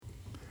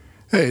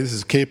Hey, this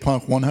is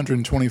KPunk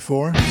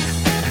 124.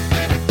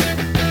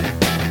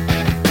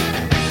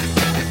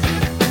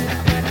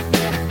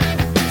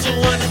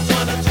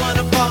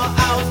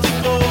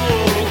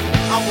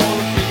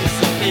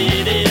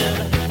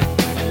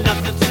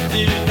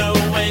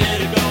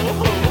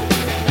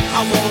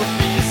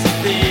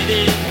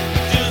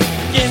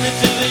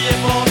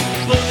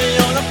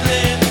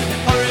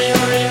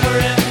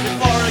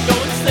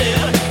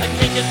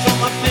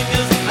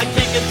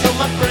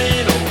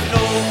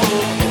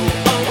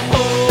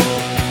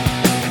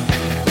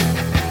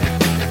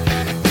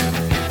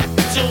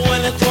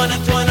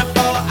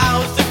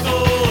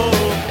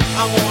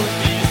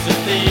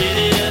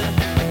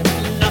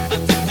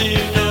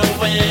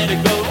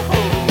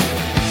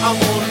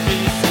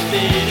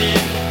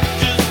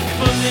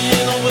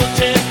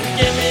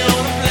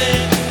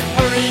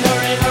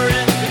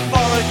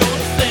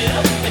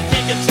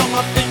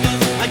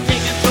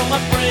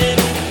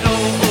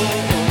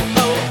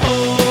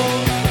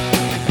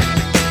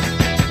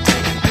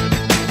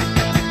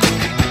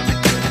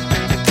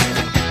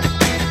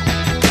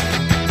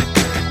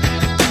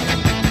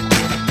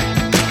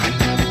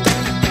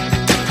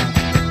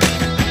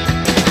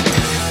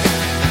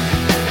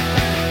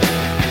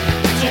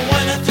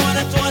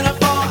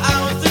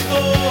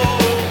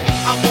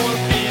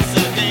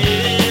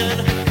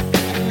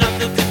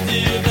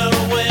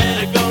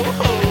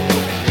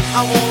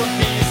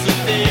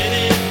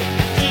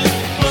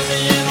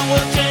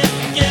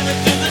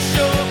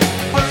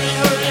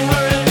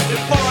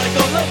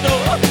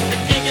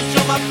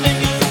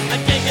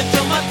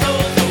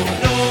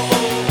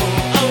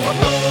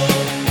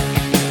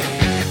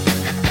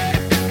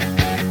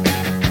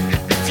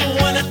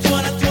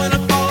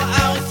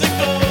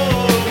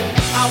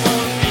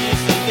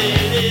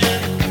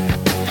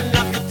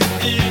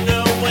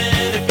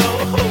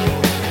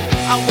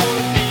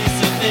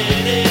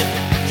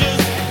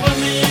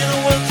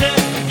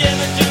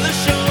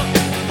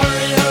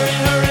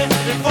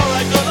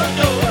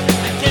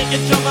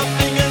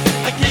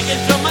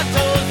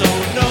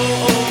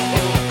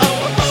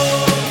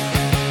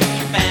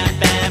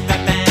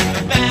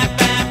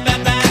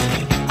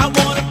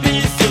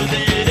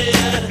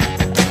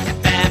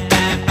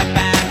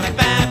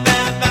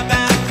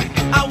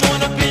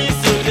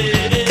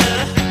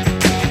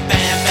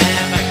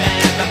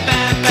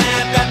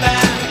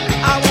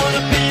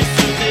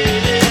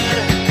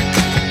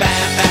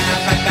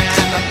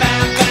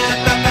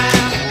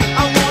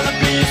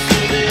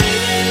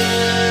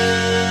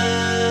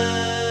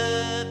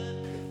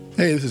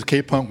 Hey, this is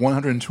KPunk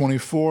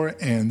 124,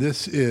 and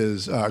this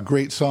is a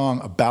great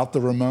song about the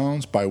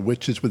Ramones by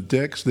Witches with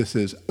Dicks. This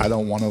is I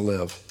Don't Want to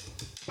Live.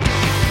 The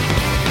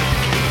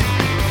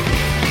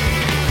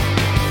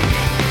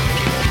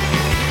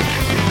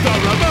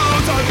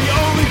Ramones are the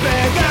only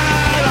band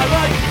that I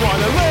like.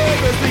 Wanna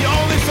Live is the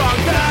only song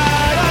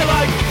that I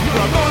like.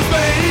 Ramones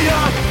Mania,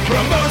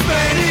 Ramones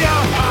Mania.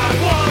 I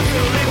want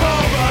to leave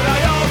home, but I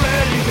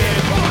already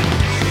did.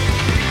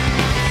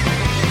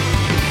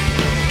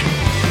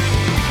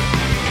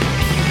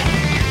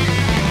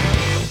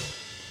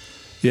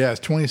 Yeah,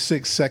 it's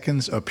 26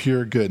 seconds of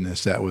pure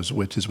goodness. That was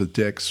Witches with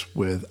Dicks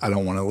with I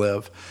Don't Want to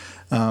Live.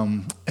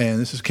 And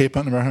this is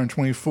KPunk number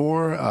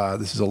 124.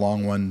 This is a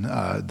long one,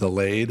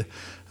 delayed.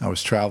 I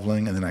was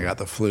traveling, and then I got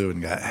the flu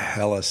and got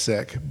hella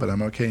sick, but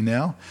I'm okay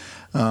now.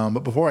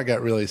 But before I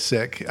got really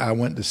sick, I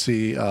went to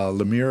see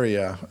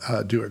Lemuria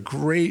do a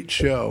great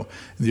show.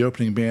 The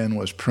opening band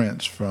was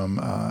Prince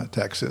from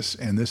Texas,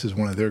 and this is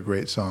one of their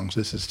great songs.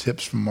 This is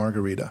Tips from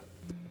Margarita.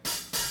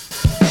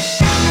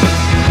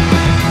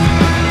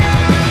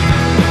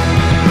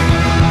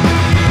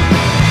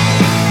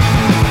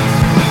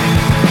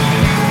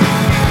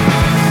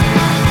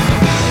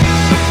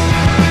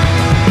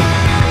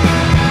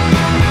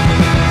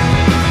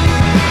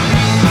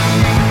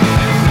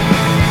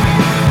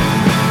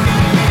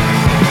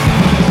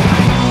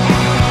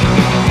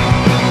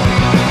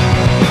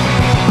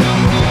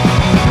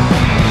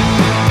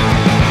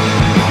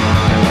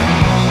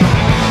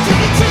 Take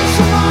a taste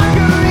of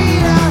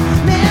margarita.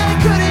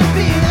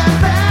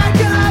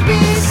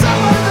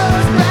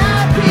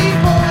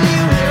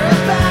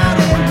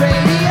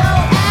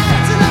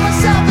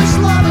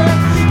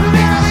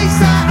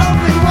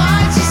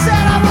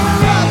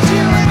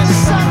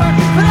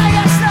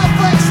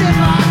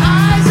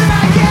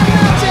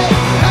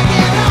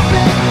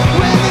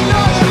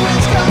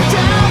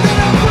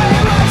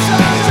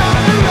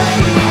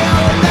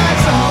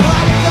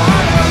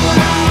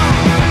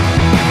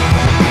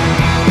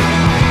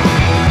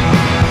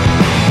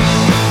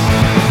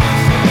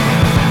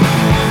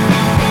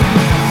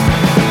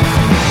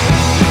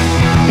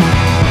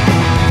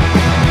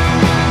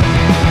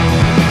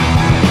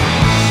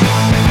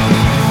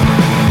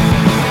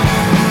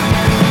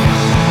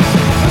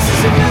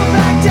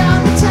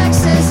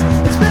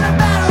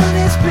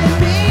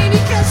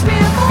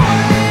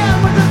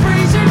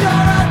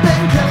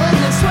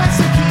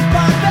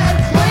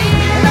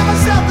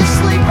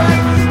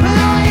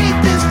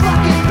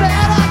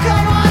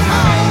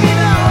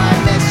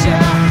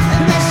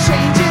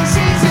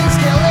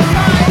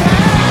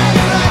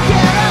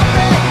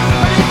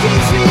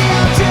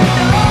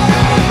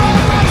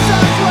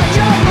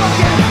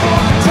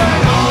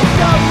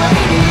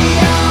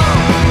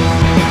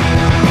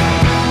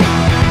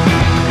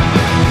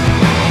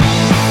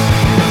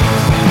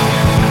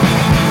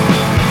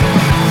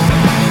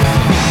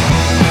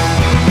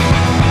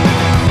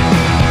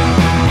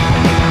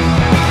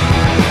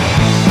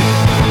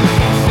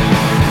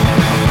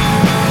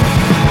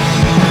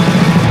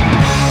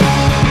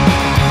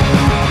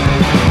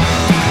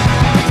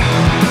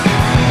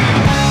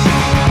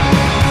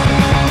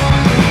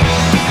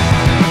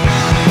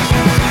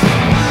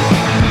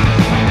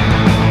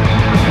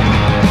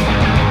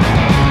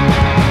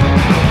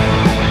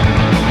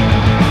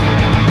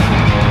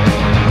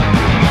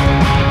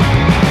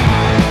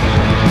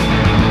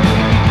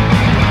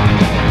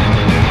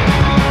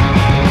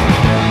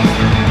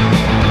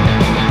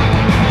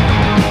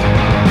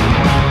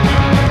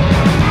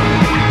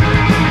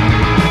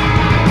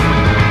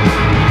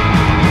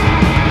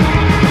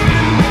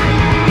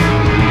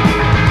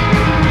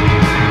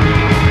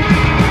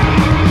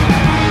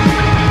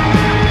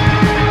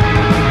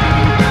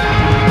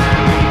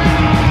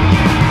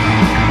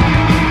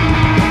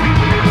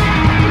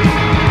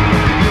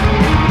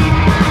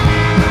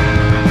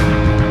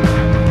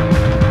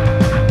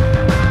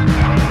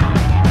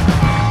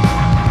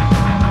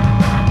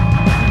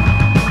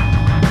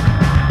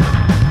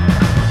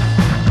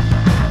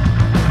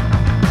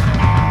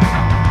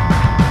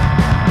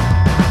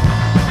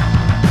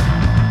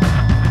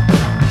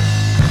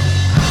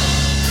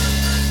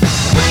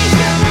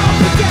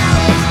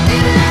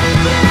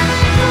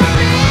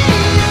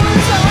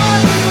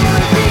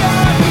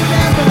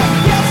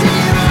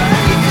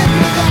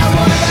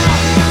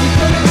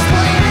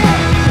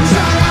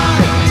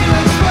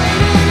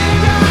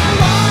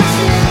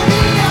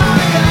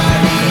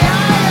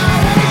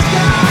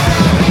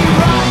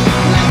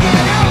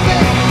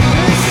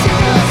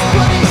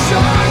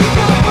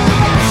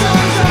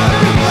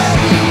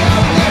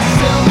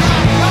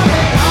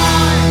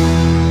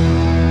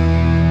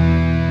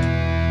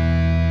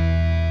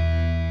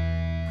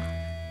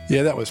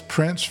 Yeah, that was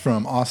Prince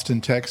from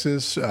Austin,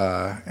 Texas,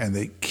 and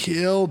they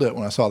killed it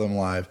when I saw them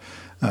live.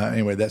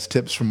 Anyway, that's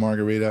Tips from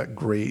Margarita.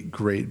 Great,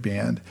 great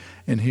band.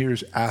 And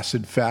here's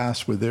Acid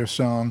Fast with their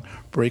song,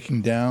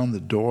 Breaking Down the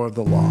Door of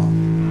the Law.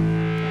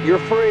 You're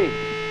free,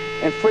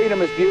 and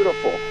freedom is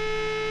beautiful.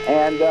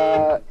 And,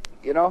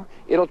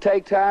 it'll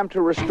take time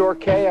to restore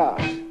chaos.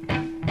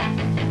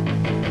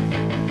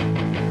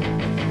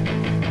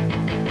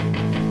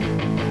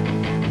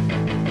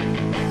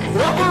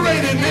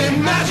 Operating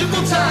in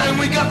magical time,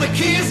 we got the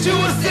keys to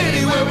a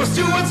city where we're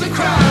stewards of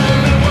crime,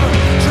 and we're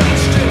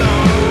drenched in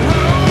our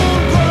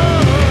own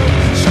blood.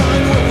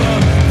 Shine with a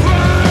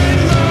bright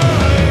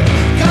light.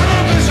 Got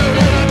a vision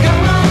and I got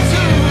one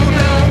too.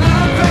 Now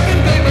I'm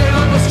cracking baby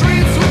on the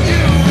streets with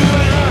you,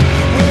 and I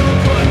will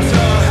put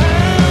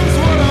hands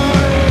what I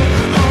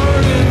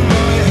heart in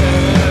my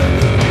head.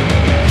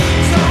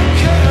 Don't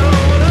care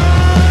what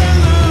I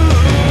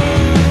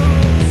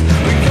lose.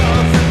 We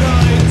got the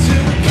night to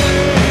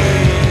gain.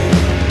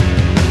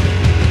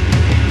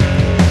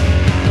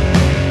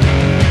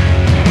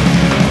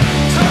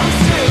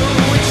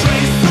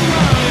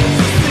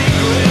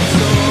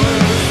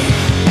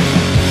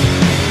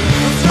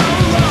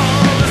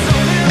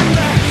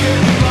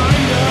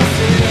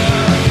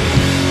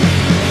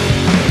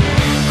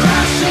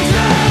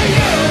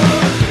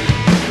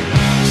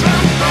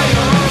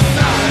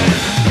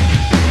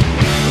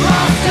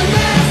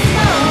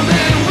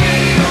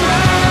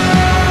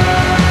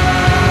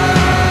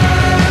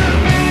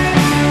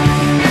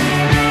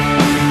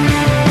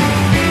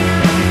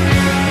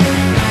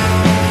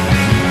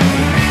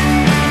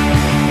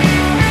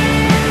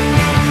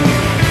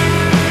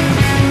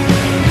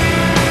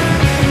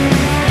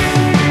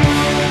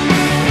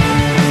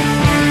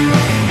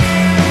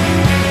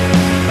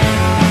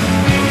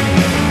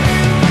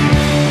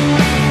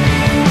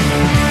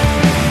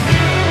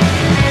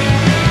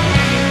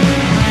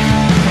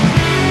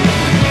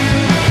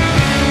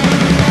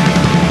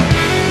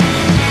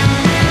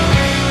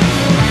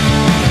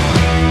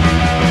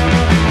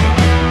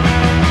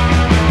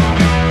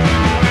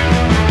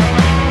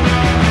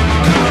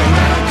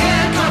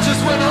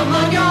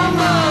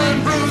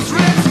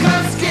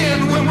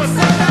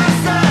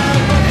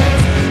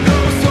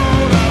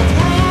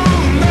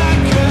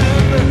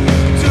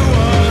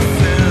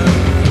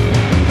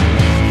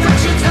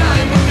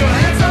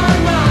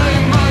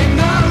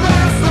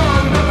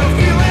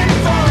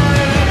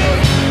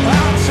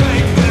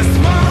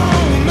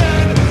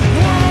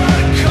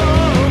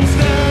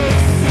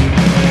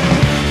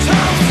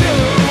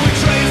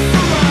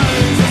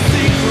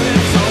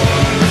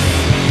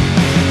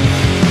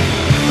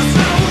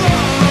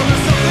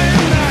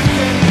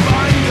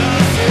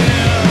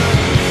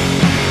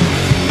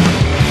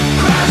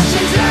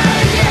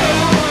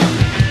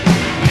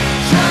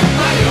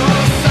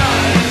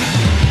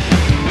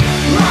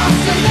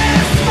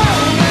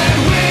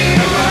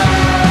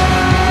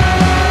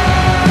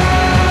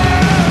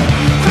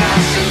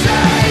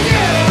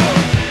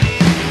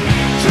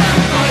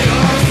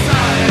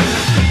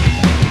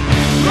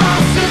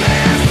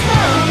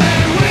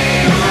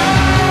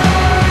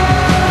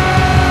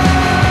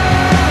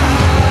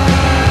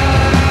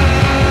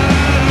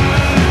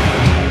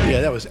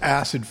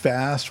 Acid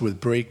Fast with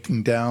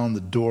Breaking Down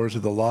the Doors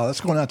of the Law. That's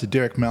going out to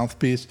Derek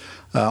Mouthpiece,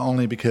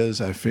 only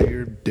because I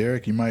figured,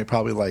 Derek, you might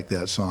probably like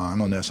that song. I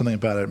don't know, something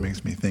about it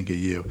makes me think of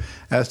you.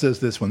 As does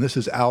this one. This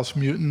is Alice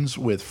Mutants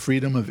with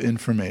Freedom of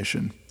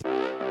Information.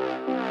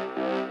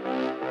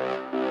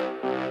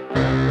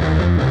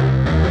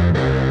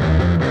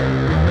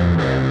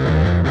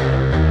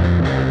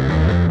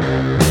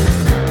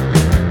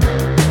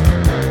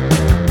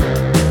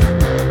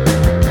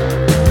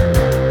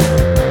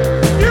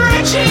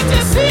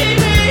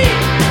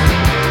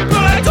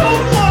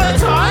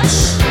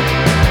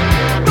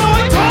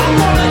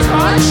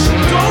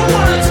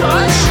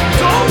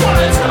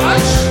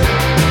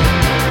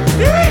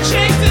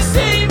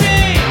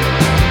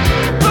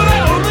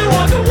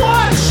 Want to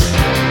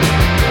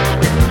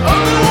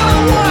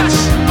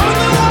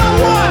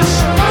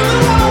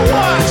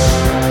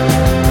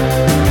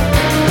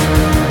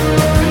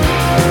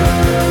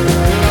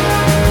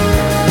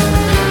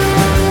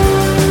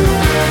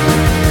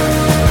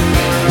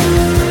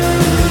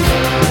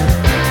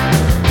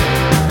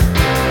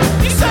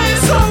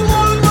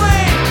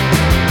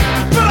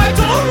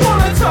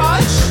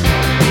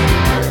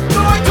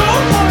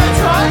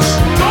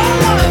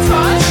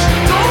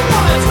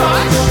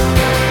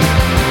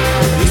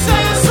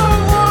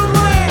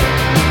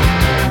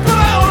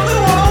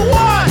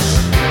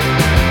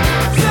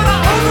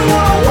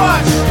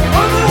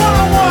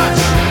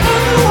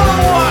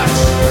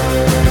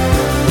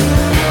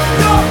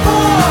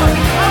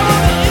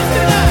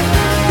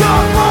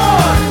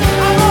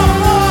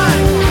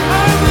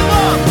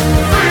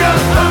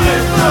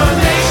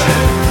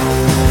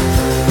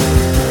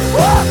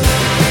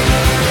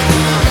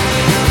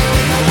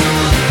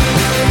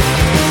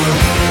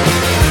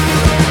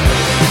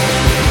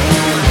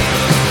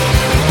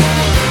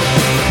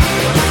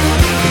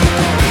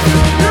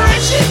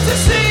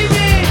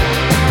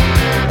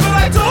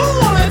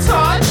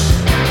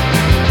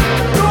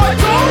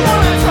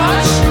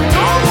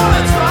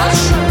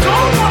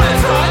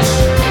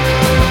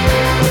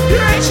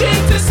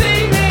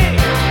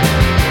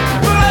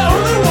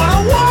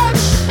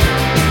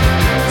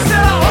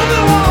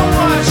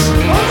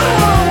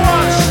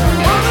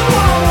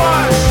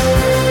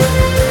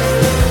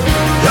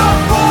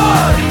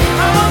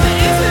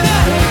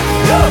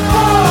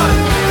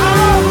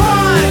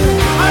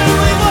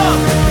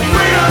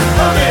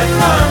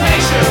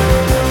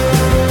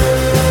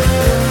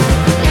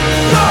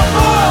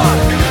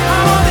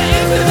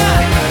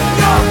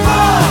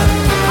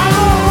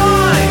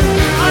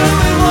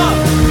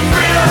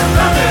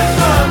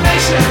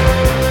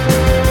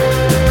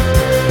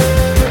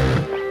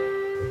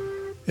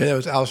Yeah, that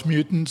was Alice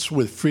Mutants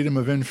with Freedom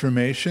of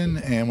Information.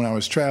 And when I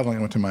was traveling, I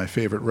went to my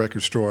favorite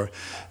record store,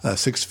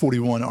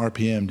 641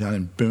 RPM down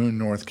in Boone,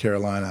 North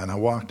Carolina. And I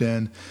walked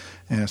in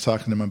and I was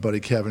talking to my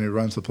buddy Kevin, who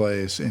runs the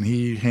place, and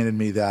he handed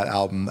me that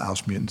album, the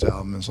Alice Mutants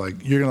album, and was like,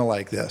 "You're going to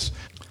like this."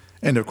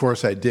 And of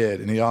course I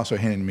did. And he also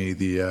handed me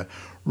the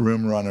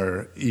Room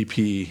Runner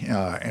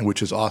EP,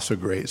 which is also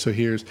great. So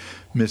here's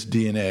Miss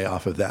DNA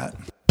off of that.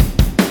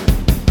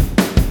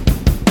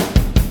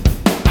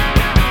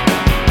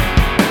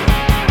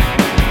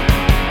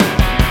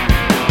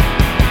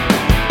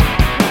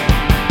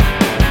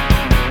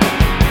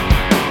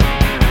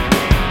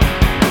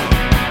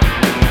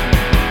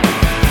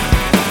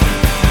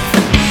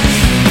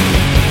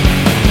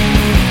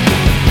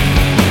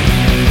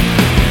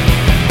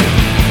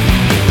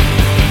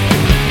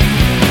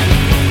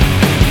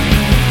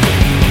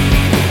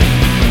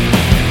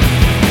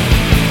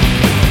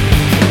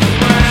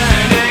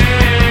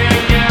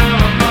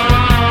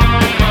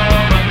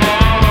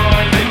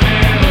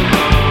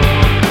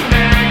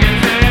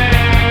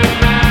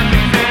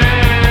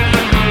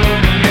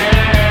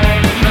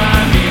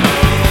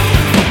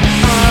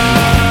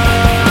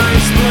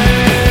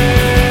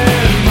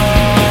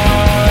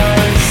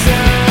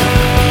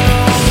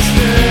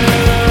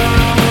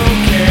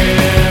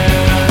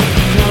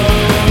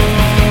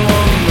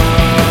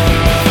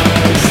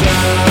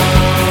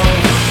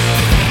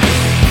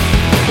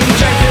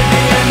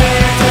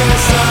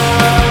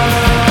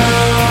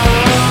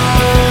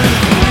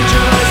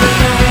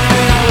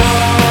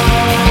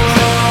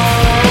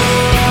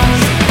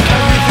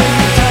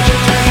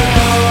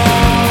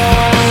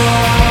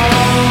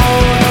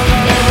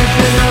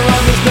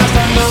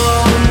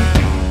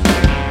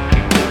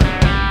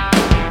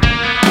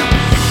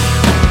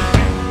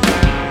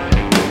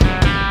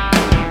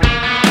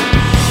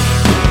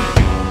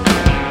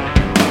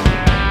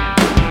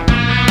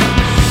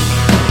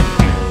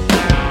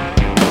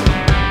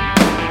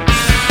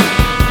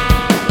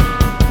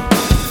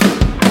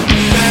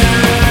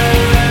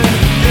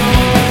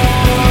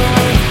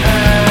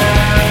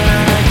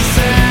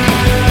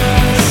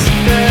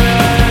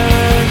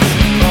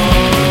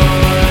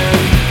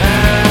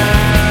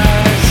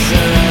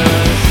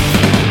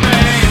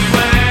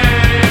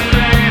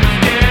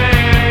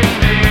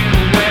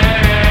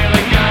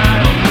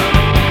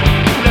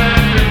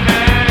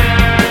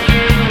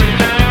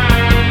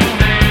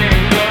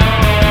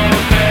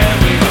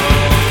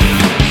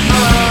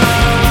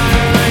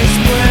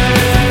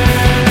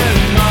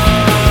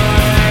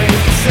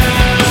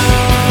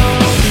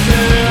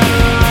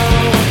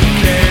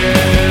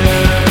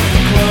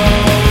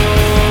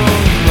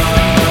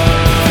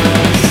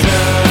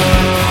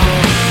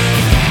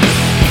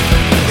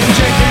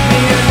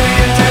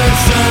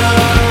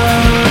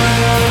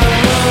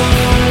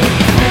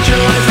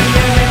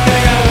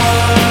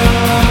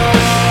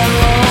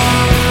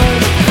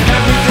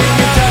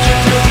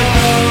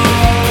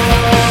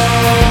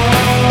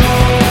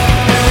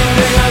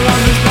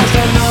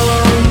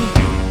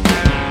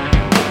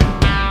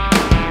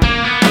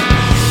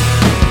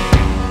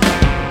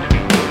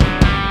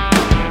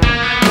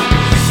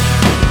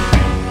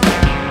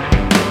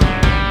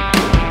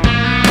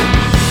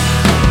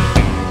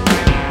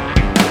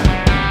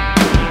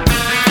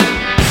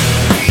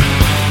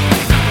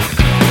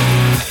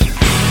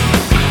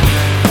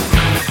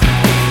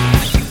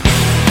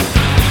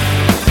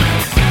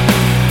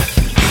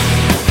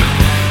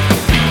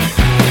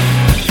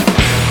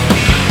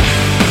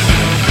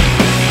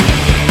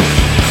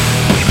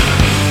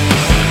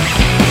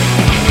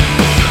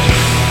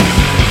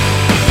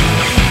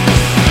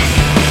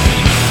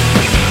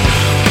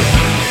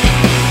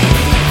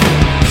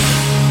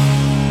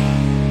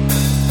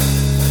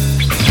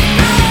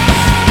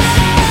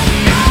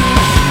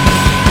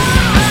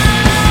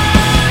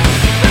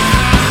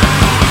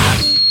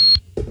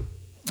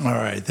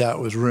 That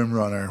was Room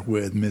Runner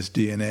with Miss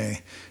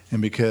DNA.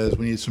 And because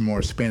we need some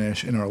more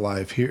Spanish in our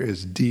life, here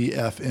is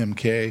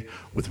DFMK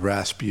with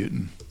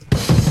Rasputin.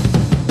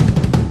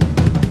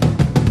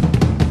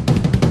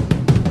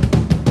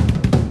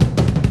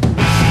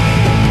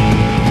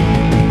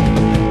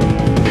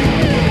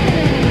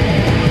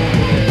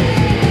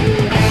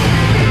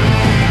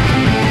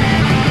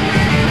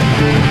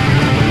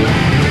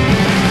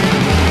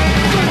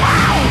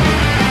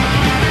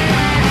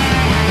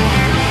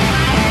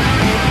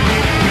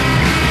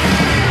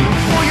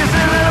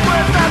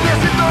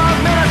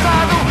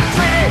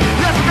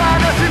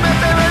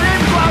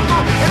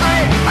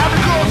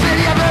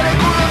 Sería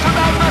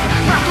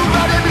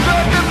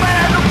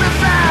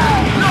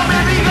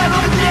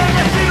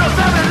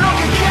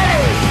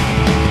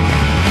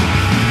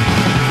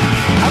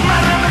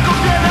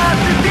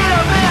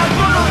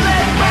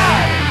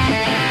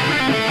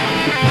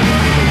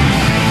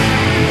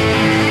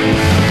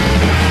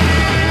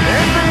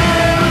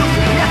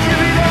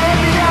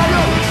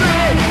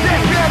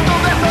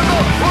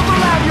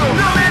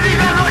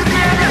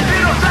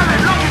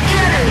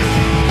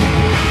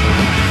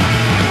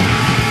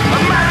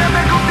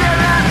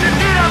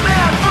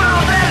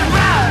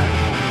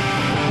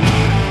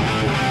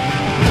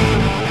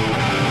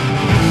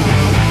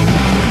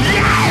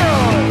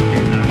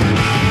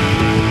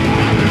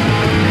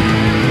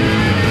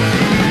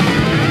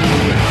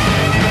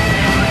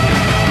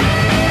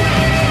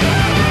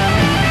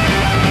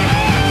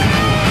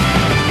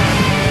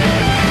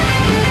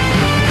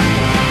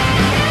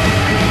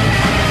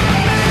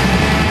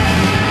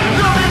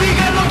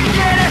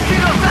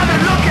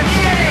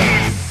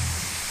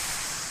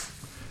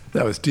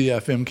That was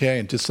DFMK,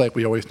 and just like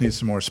we always need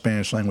some more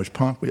Spanish language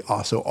punk, we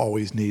also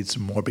always need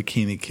some more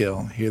Bikini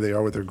Kill. Here they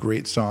are with their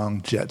great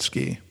song, Jet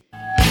Ski.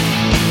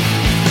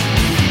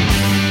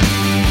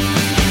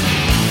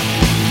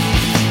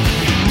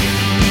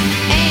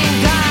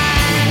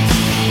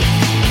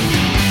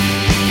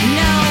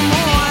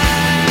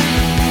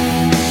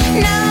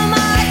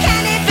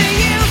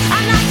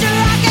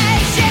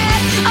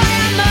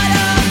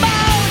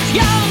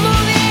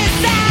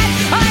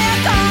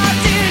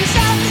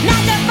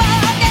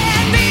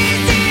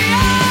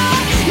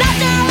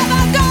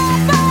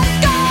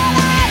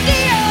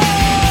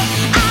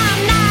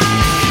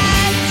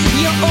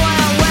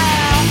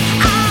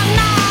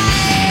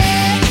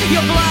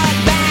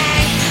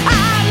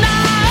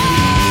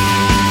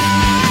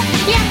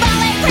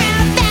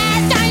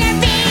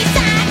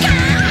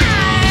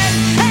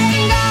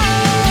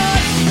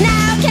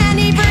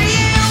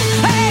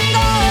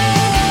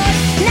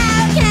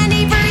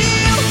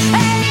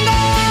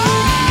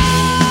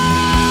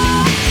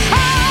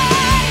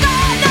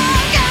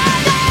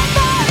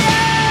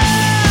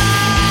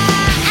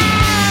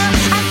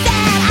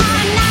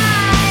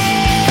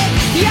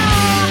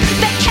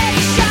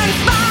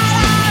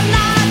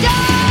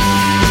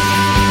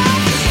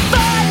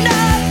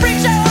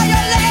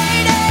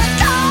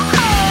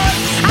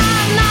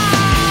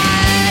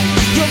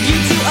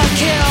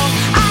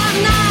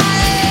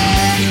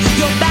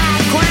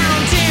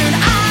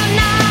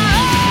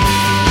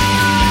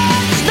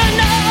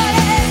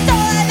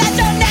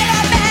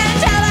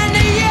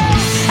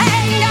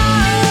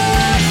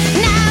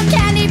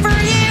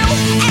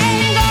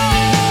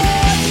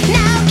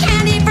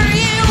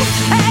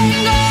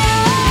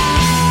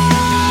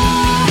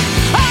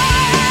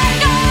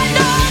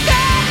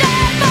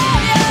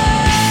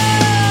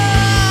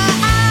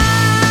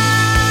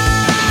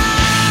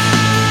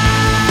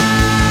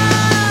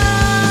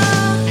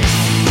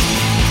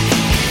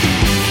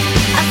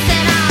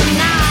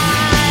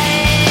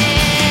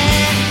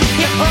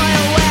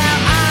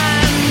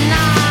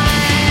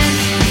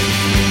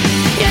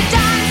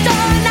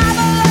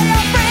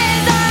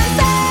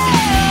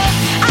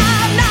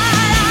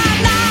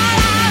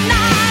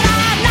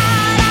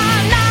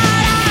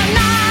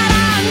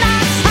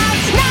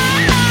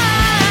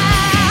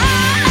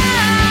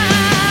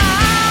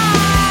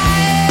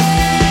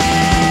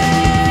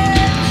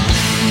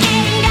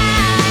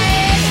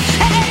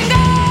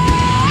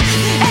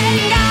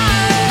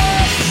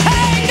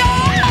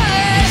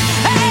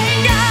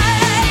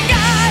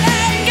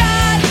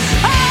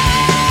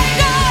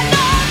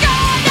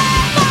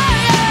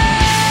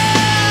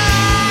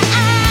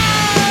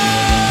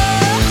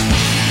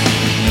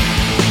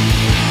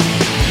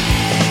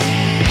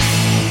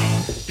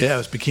 Yeah, it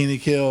was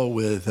Bikini Kill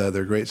with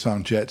their great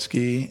song Jet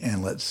Ski.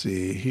 And let's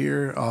see,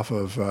 here off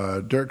of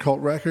Dirt Cult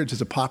Records is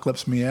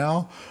Apocalypse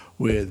Meow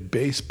with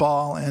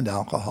Baseball and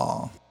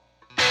Alcohol.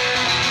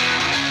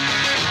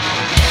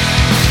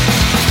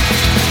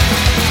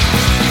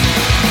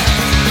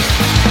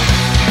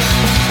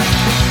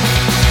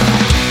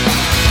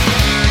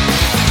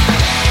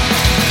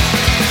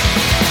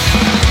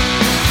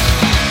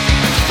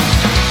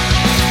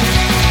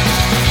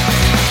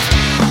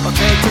 I'll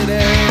take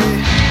today.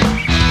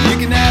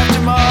 You can have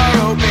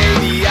tomorrow,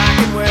 baby, I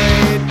can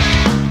wait.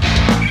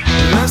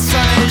 The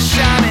sun is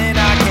shining,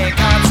 I can't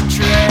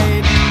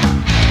concentrate.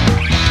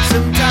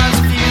 Sometimes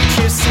the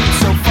future seems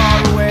so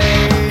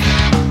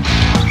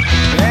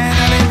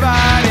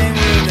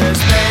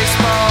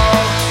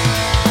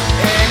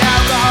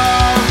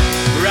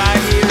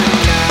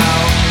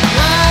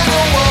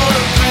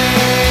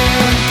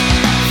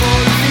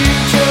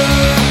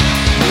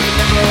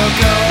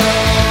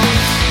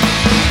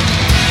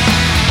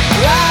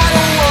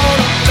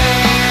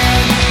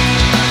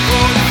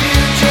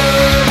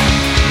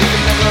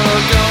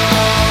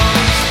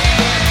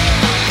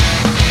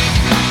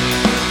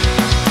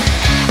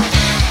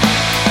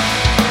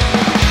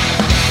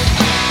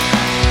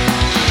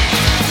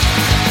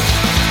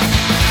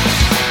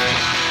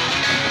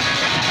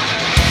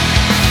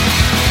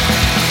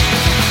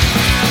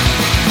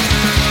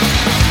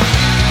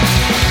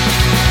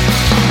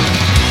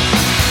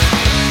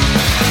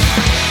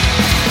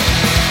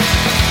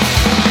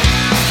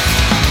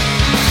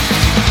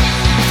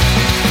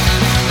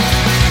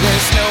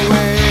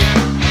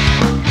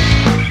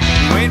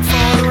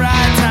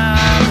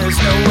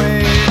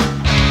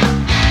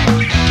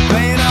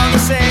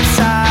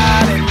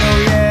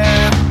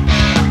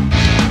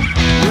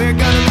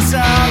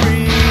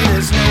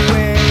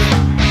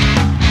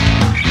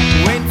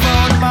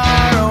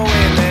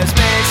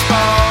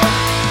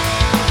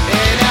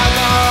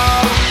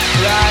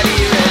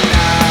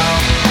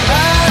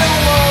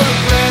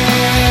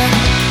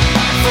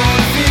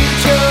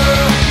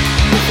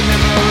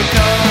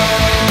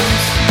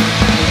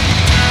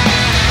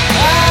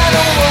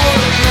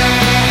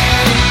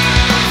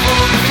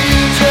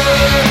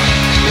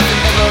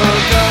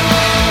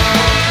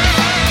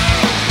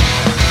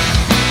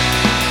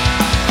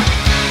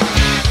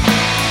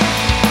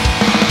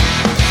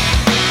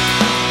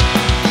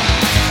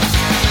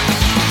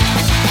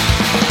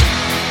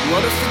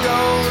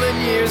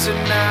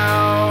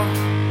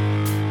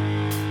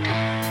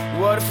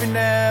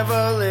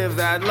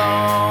night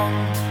long.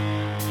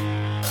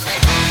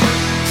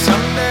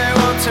 Someday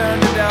we'll turn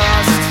to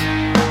dust.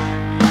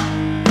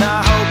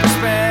 Now hope is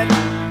spent.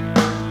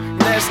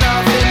 There's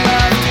nothing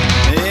left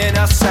in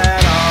us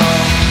at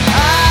all.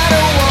 I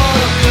don't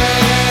wanna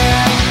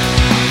plan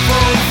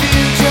for the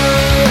future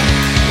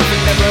if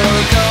it never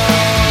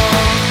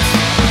comes.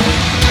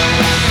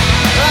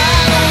 I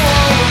don't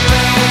wanna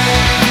plan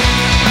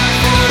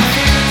for the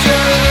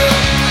future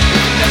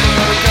if it never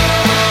comes.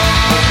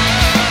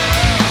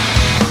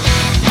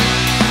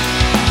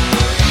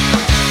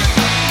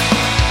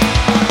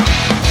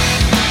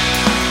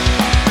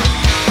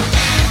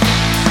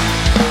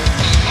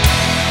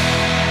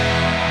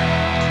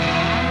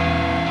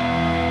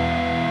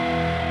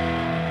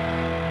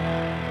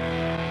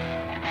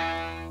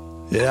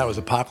 Yeah, that was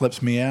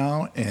Apocalypse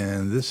Meow,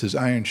 and this is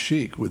Iron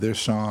Sheik with their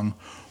song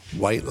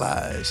White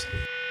Lies.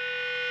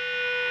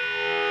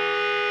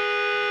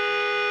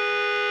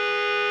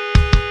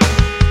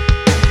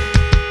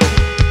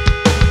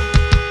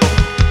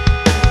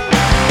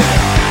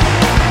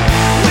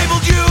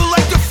 Labeled you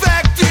like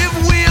defective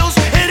wheels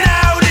and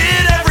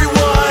outed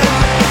everyone.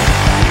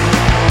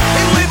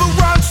 They label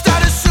rocks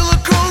out of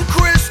silicone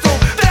crystal.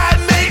 That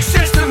makes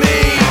sense to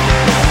me.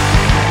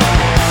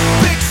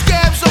 Big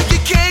scabs like you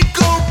can't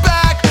go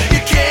back.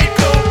 You can't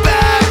go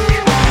back.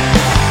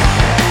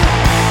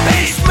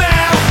 Ace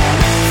man,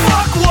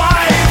 fuck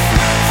wife,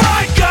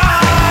 fuck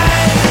God.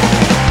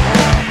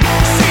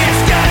 See it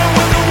scattered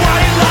with the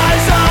white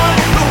lies on.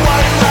 The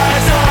white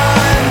lies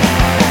on.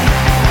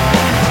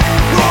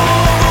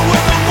 Roll over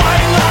with the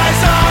white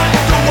lies on,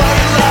 the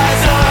white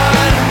lies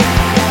on.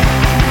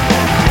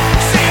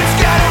 See it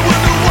scattered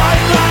with the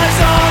white lies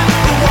on,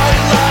 the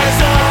white lies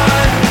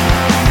on.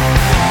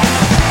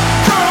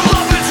 Curl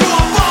up into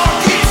a ball,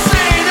 keep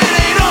saying it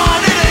ain't on,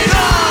 it ain't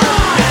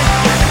on.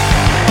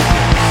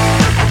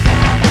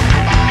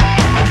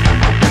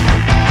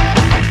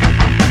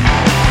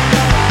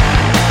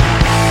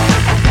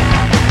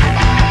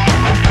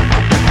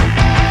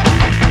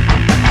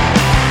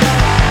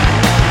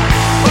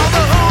 All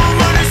the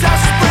homeowners'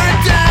 houses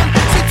burned down,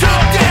 they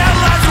took their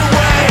lives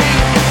away.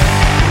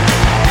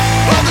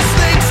 All the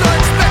snakes are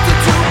expected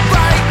to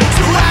bite,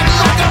 to act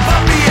like a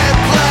puppy and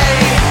play.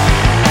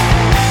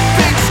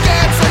 Big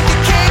scabs like you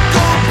can't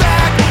go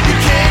back, you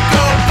can't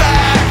go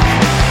back.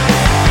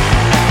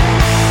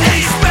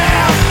 Ace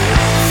man,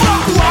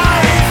 fuck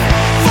wife,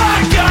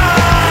 fuck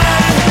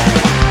God.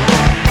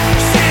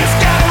 See it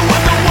scattered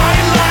with the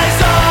white lies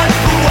on,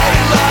 the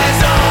white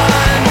lies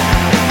on.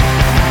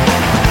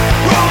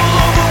 Roll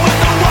over with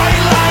the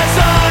white lies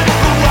on,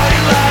 the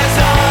white lies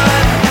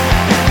on.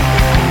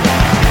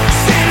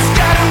 See it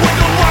scattered with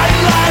the white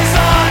lies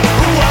on,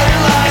 the white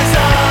lies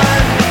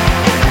on.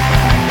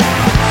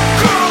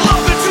 Curl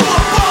up into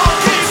a ball,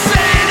 keep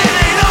saying it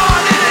ain't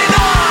on, it ain't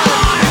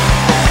on.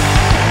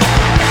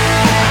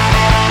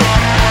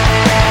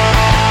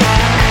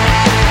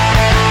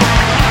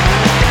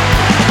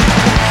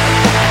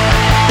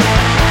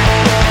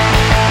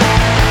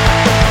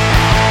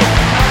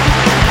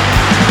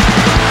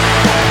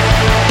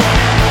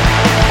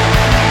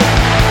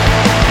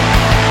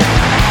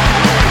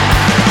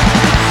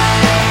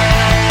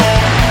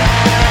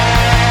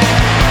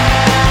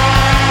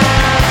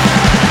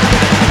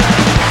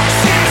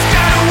 See it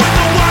scattered with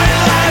the white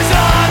lies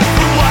on,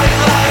 the white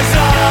lies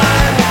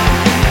on.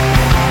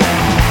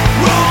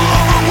 Roll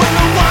over with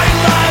the white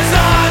lies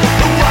on,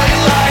 the white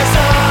lies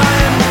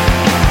on.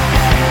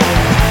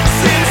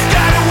 See it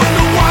scattered with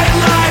the white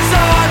lies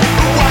on,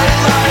 the white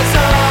lies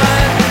on.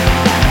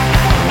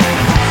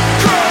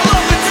 Curl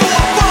up into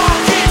a ball,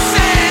 keep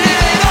saying it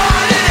ain't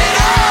on, it ain't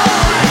on.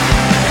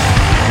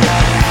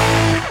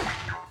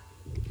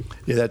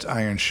 Yeah, that's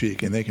Iron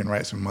Sheik, and they can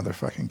write some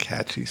motherfucking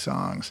catchy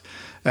songs.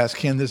 As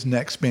can this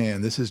next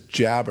band. This is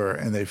Jabber,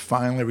 and they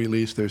finally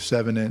released their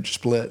 7-inch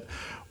split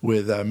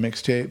with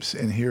mixtapes.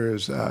 And here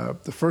is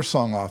the first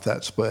song off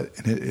that split,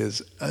 and it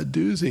is a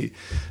doozy.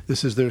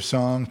 This is their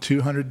song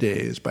 200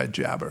 Days by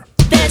Jabber.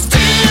 There's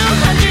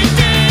 200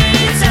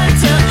 days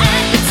until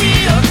I can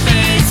see your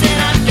face, and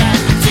I've got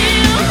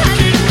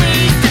 200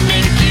 ways to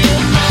make you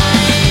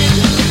mine.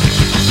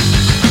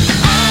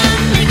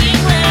 I'm making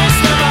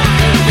lists of all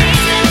the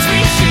reasons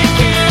we should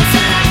kiss,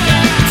 and I've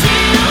got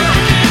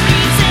 200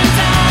 reasons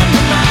on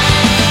my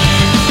mind.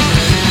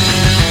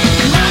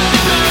 My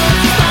love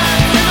is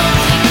fine, I'm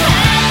only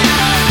glad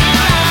you're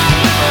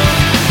unreliable.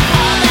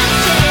 All that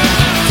shit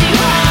is too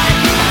hard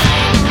to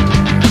find.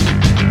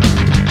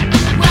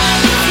 Why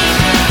we seem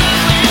to be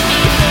when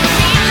we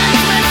believe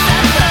that's what's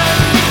supposed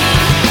to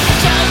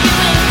be.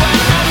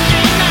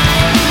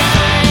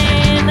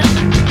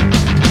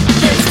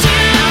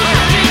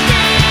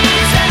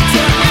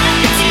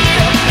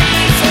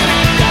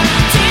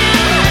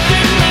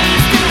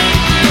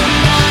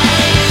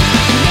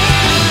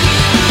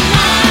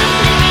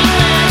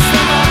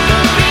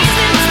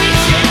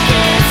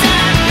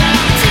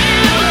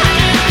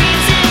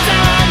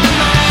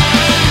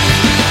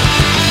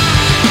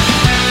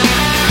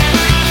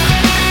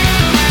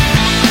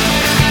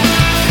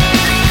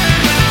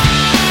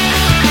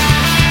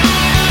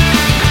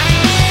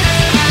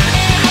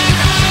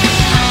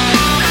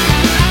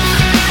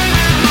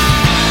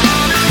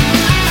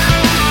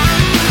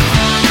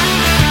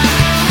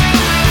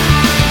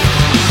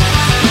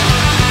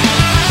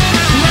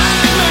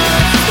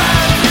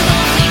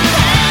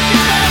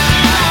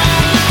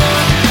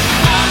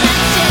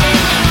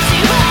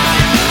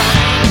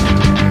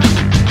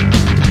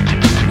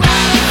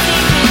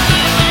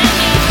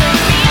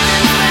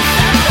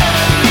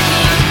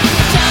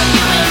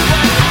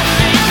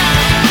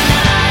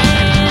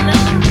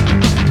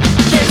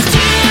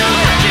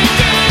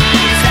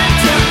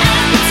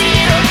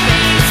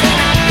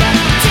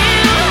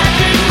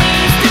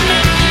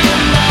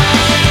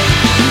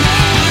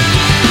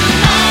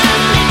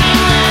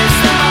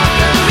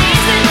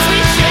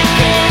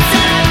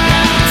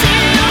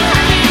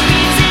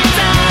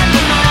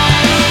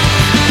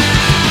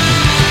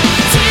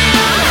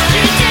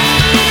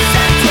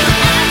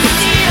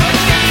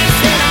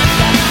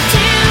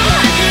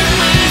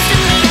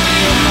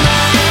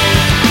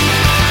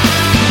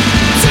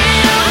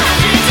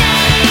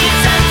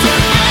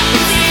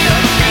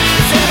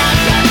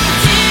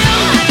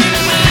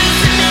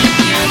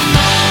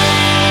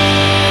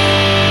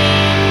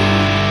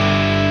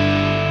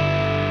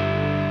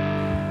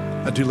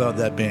 love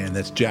that band.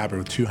 That's Jabber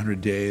with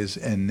 200 Days.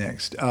 And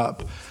next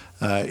up,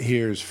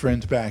 here's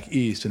Friends Back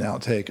East, an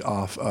outtake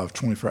off of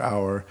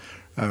 24-Hour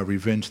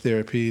Revenge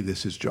Therapy.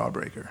 This is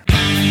Jawbreaker.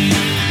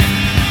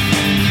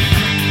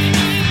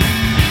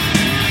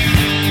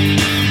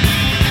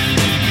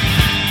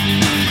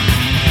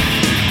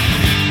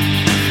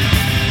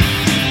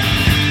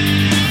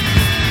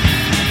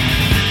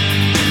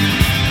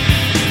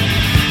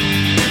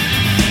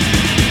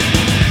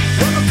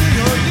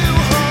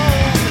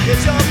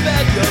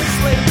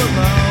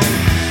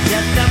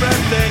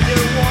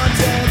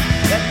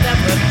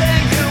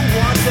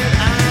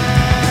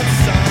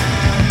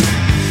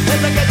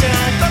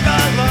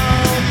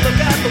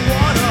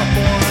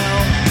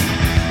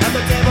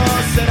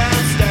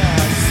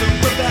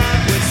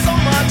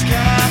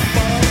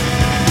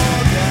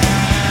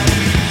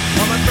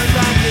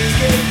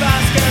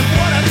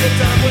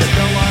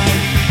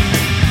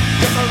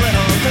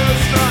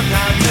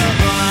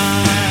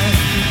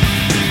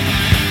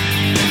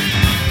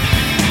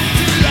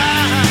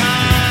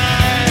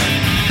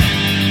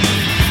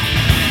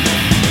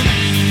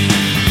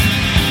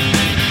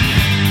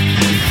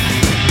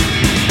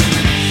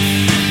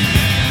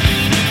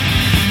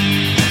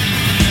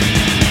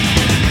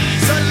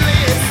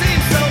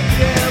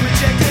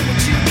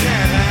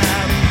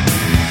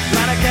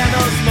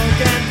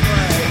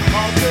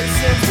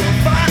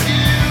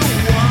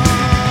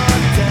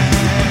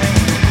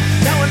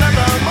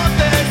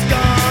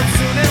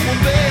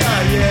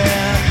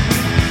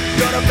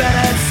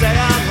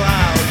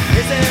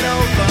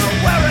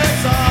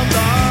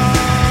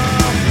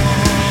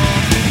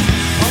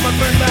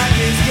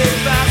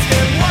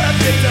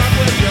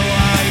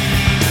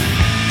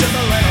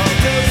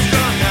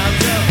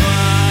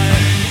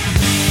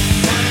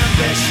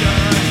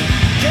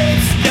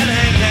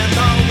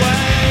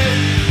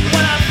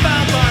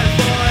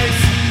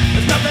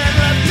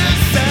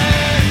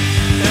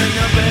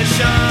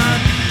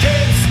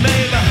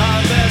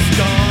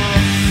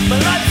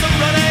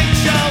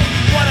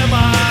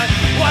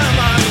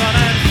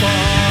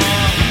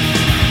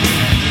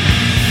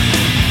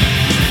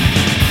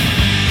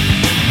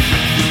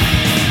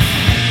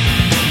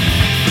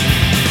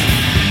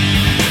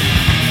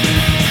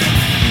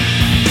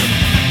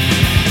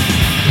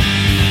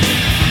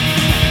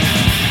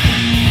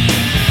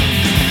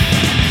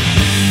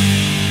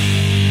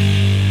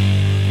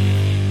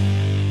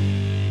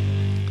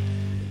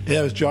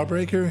 That was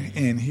Jawbreaker,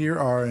 and here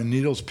are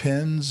Needles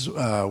Pins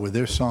with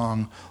their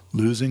song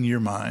Losing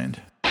Your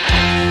Mind.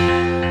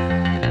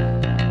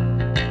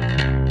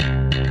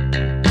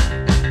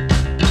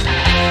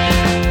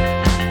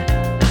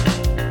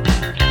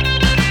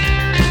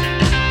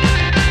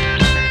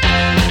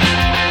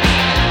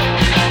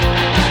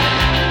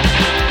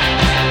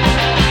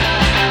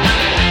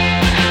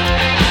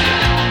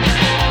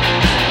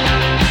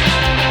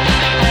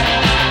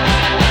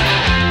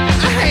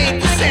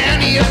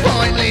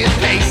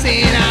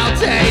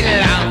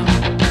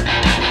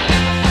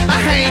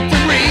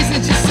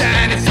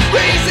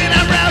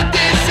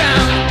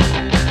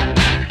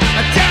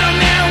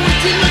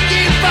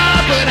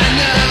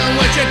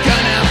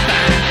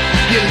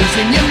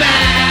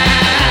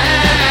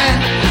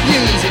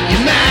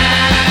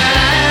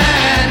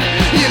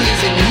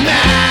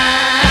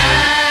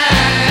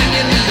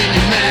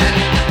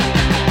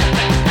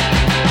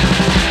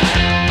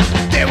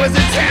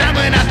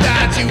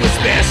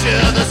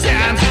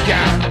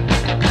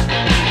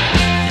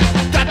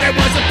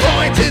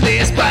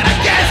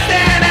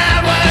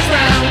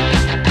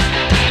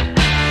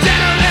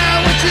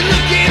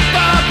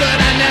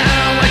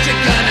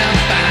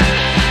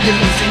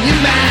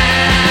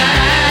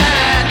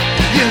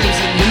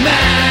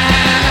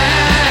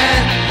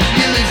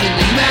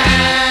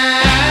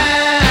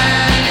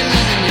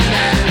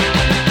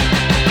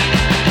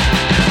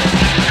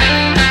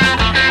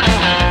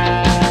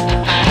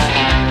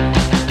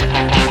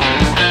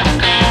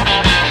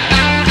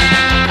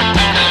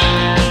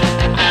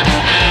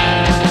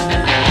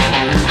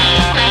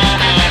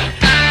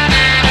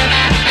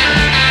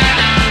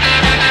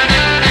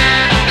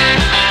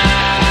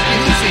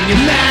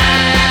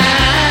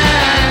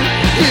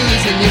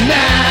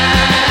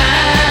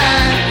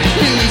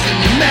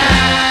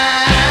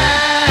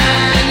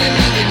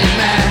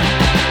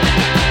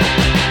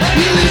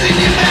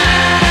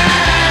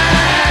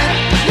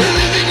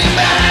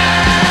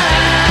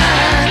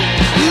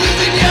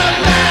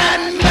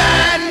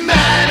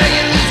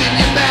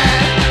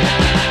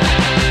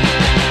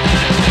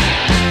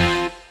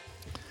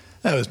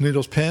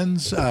 Needles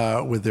Pins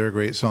with their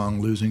great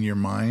song Losing Your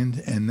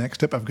Mind. And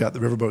next up I've got the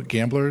Riverboat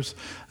Gamblers,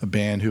 a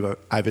band who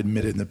I've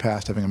admitted in the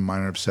past having a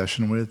minor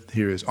obsession with.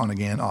 Here is On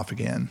Again, Off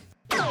Again.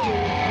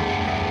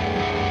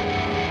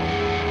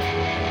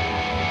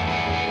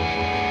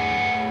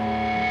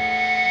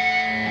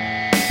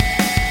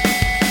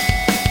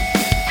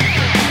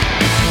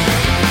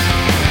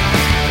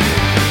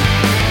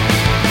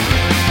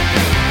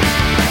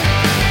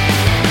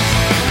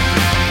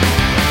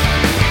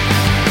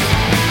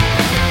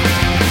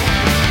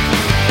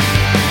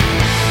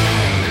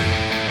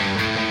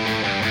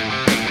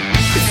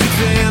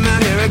 Damn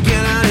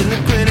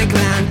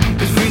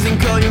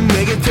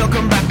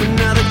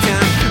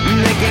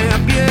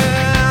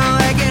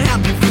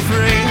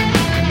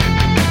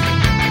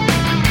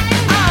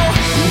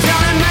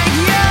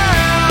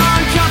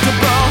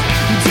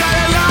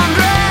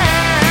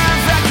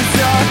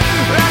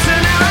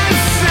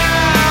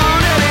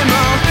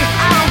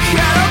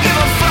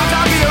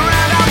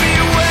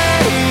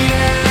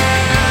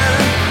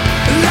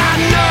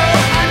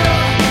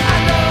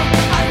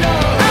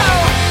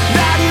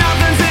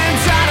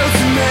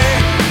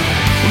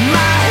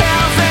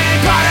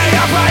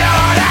your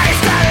priorities,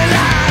 stand in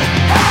line.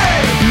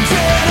 Hey,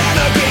 again and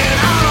again,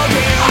 on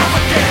again, off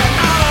again,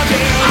 on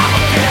again, off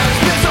again.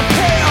 It's a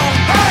pill.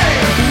 Hey,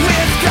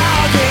 it's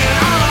gone again,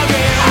 on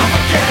again, off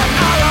again,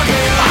 on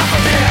again, off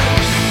again.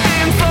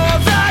 And for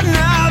that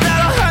now,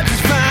 that'll hurt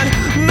just fine.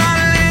 My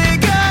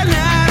legal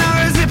line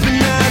or a zipping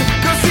line.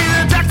 Go see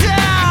the doctor,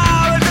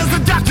 or does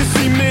the doctor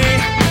see me?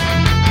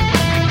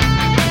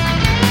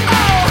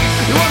 Oh,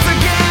 once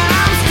again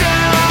I'm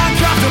still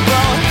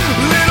uncomfortable.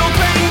 Little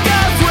pain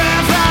goes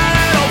with a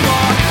little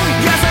more.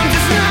 Guess I'm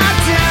just not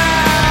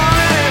down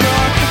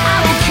anymore. I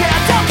don't care,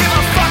 don't give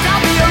a fuck.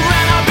 I'll be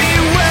around, I'll be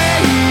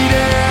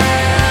waiting.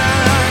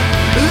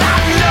 I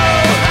know,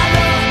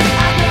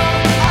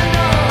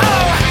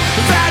 oh,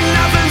 that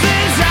nothing's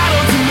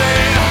entitled to me.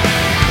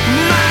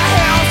 My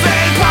health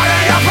ain't part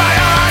of your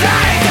priorities.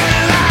 Stand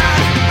in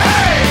line.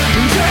 Hey,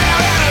 again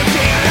and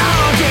again,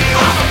 on again,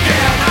 off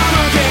again, on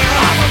again,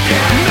 off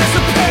again. Miss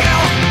a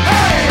pill.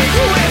 Hey,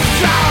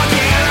 withdraw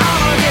again,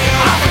 on again,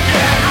 off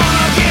again, on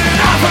again,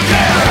 off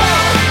again.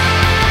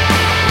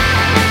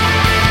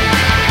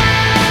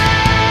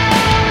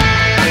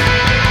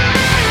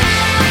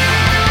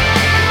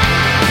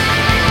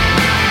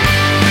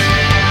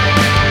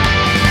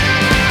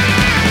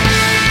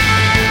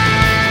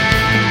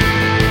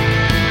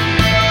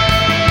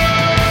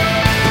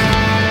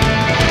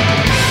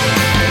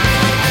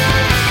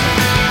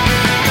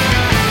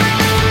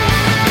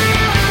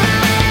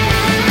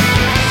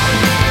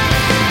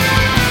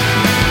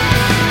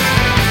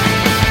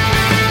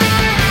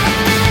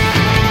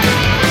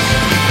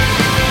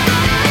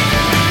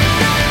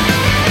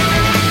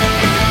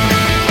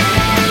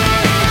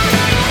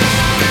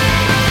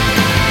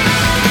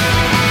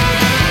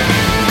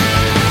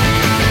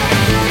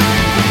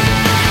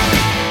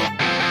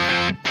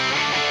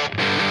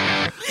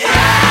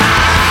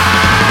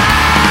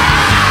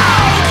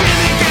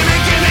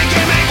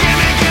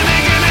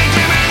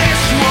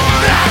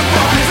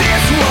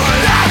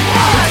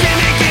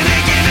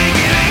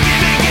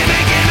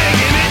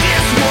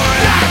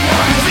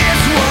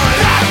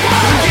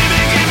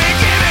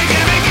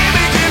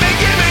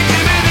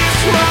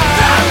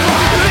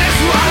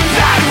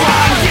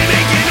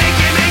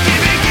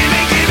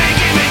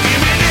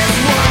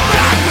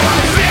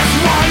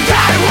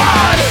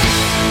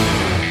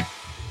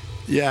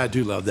 Yeah, I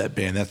do love that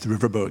band. That's the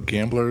Riverboat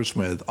Gamblers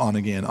with On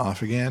Again,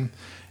 Off Again.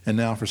 And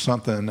now for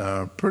something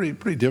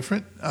pretty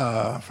different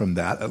from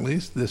that, at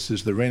least. This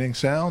is The Raining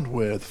Sound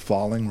with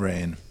Falling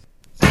Rain.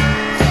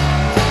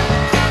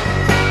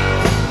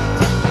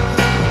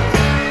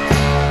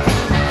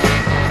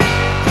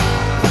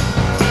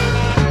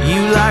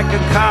 You like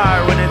a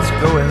car when it's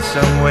going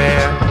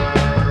somewhere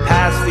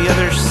past the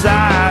other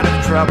side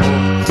of trouble,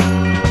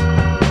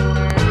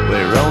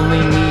 where only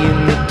me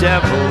and the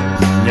devil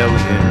know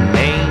your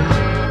name.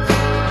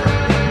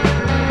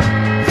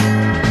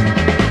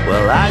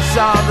 Well, I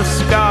saw the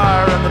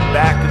scar on the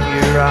back of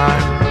your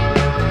arm.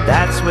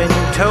 That's when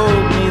you told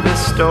me the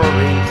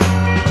story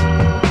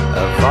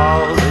of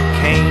all that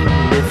came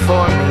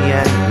before me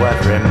and what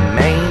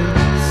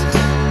remains.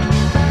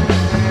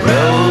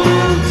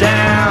 Roll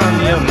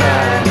down your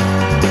mind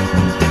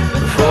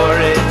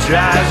before it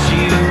drives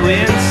you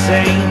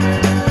insane.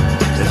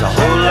 There's a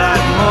whole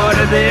lot more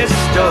to this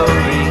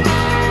story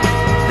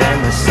than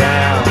the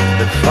sound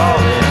of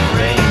falling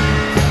rain.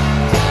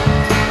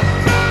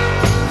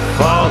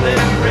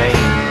 Falling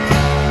rain.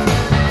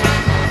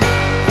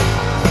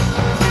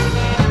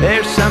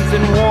 There's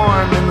something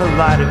warm in the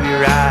light of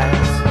your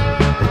eyes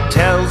that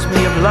tells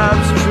me of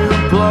love's true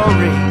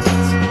glories,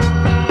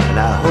 and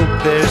I hope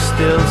there's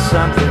still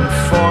something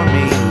for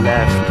me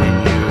left in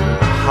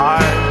your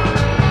heart.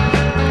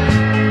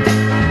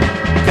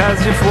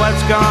 'Cause if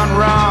what's gone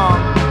wrong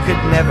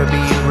could never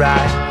be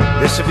right,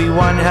 this would be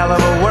one hell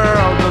of a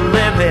world to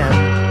live in.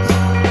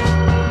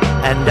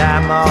 And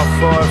I'm all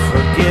for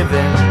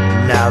forgiving,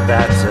 now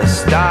that's a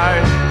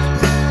start.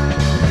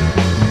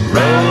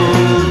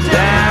 Roll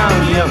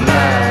down your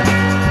mind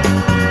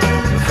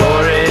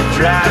before it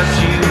drives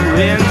you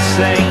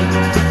insane.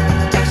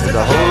 There's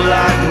a whole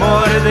lot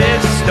more to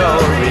this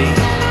story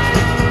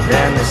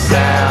than the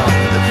sound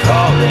of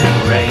falling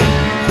rain.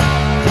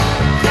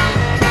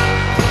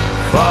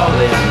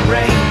 Falling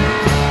rain.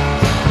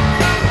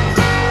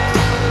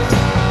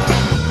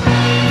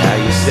 Now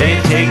you say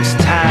it takes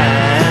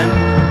time,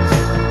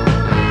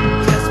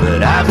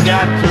 but I've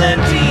got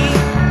plenty.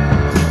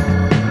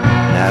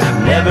 I've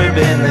never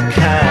been the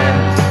kind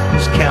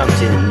who's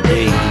counting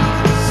days.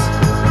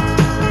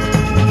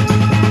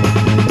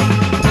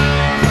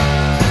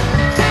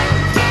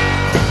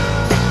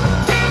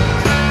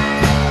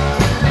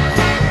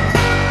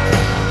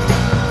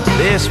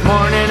 This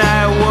morning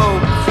I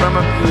woke from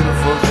a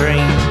beautiful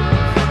dream,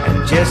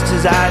 and just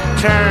as I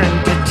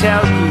turned to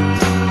tell you,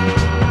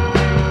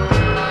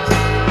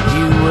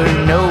 you were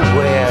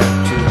nowhere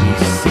to be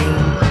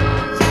seen.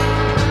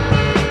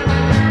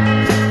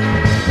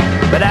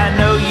 But I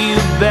know you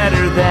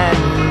better than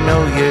you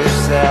know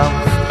yourself,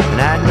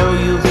 and I know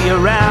you'll be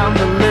around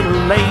a little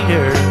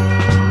later,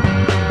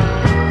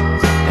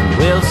 and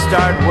we'll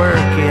start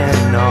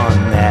working on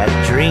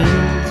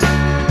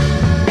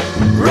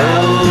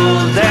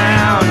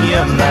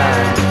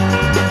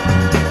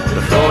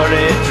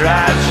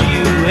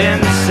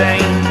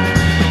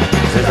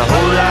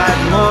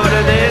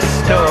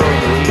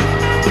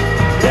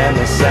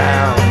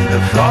sound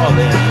of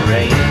falling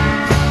rain.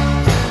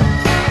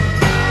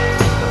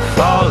 Of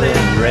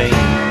falling rain.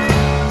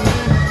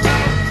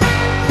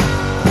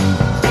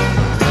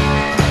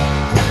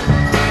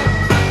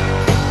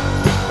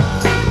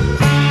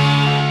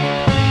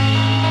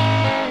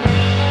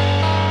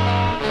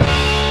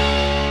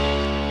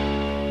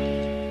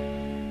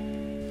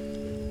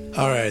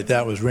 All right,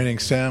 that was Raining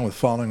Sound with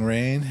Falling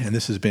Rain, and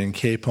this has been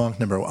KPunk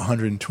number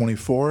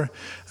 124,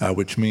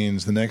 which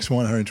means the next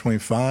one,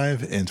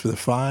 125, and for the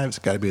 5, it's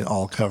got to be an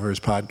all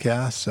covers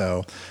podcast,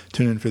 so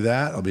tune in for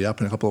that. I'll be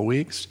up in a couple of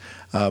weeks.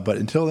 But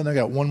until then, I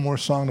got one more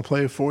song to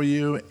play for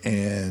you,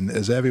 and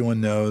as everyone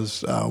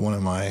knows, one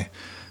of my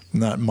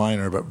not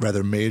minor, but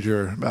rather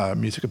major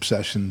music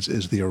obsessions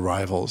is the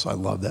Arrivals. I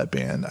love that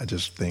band. I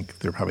just think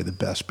they're probably the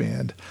best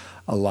band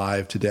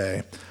alive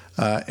today.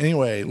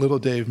 Anyway, Little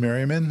Dave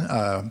Merriman,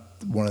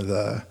 one of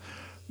the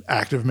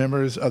active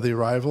members of the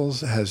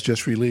Arrivals, has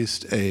just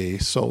released a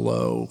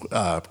solo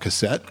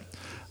cassette,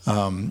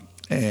 and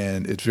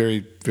it's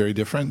very, very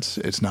different.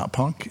 It's not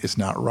punk, it's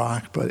not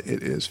rock, but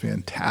it is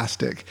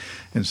fantastic.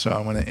 And so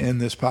I'm going to end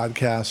this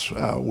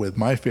podcast with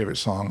my favorite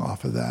song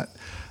off of that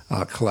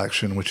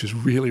collection, which is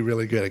really,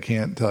 really good. I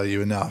can't tell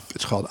you enough.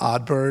 It's called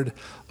Odd Bird,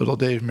 Little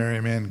Dave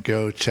Merriman.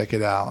 Go check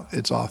it out.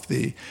 It's off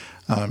the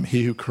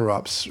He Who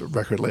Corrupts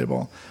record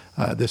label.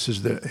 This is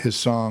his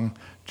song,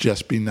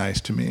 Just Be Nice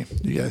to Me.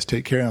 You guys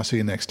take care, and I'll see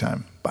you next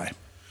time. Bye.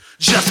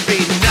 Just be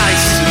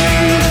nice to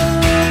me.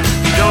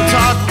 Don't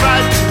talk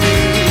right to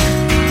me.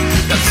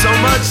 Got so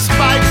much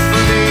spite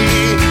for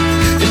me,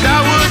 and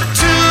I would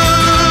too.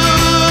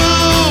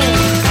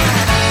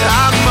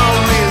 I'm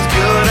only as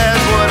good as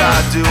what I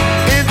do.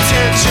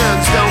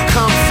 Intentions don't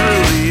come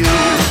through you.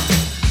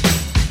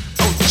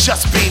 Oh,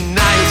 just be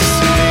nice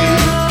to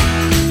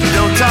me.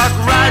 Don't talk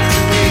right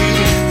to me.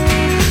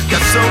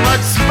 Got so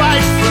much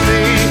spite for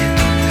me,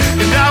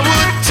 and I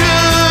would too.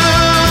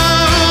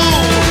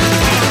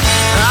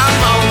 I'm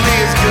only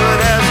as good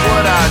as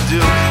what I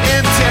do.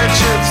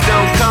 Intentions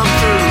don't come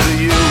through to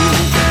you.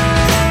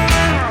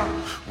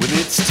 When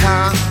it's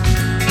time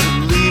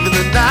to leave and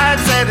the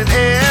night's at an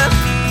end,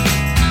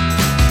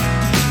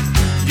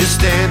 you're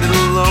standing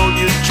alone,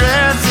 your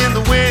dress in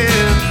the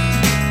wind,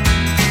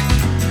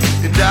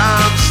 and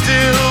I'm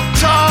still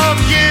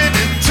talking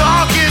and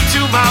talking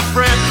to my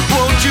friend.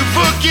 Won't you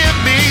forgive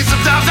me?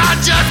 Sometimes I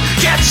just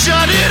can't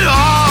shut it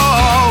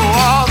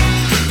off.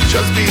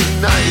 Just be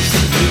nice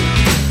to me.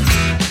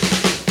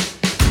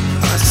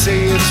 I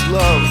say it's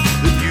love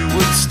that you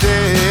would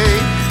stay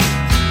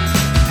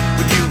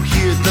when you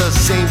hear the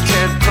same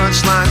 10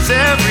 punchlines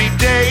every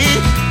day.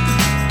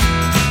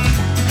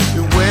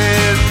 And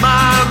when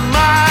my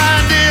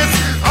mind is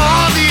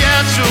on the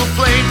astral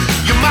plane,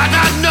 you might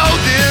not know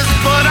this,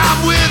 but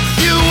I'm with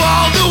you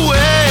all the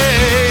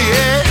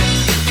way.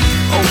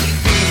 Oh,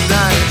 be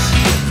nice.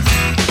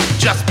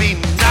 Just be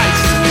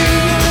nice to me.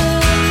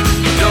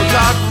 Don't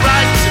talk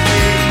right to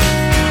me.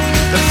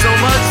 There's so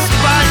much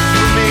spite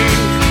for me,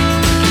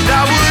 and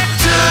I would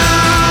too.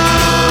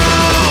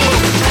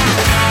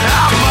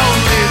 I'm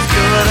only as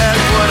good as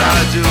what I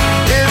do.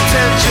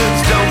 Intentions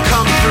don't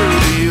come through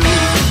to you.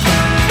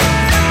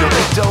 No,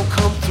 they don't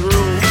come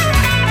through.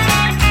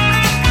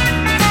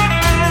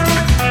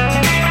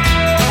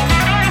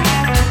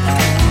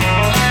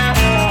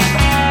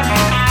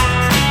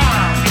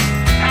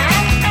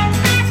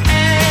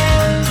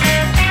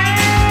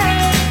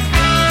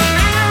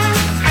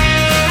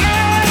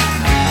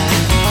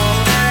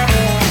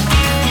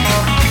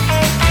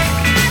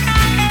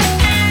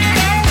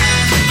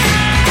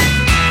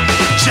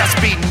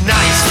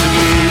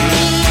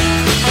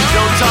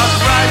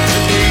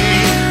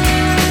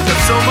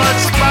 So much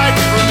spite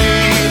for me,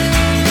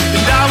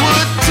 and I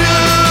would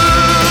too.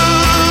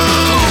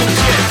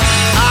 Yeah,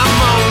 I'm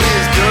only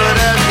as good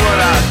as what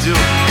I do.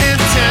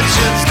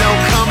 Intentions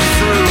don't come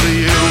through to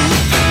you.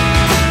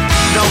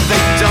 No,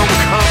 they don't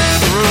come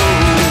through.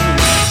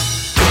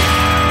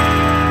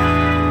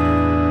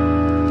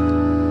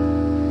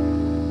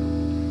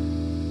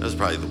 That was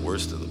probably the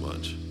worst of the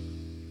bunch.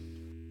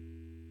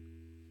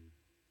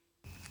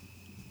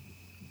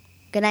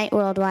 Good night,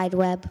 World Wide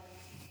Web.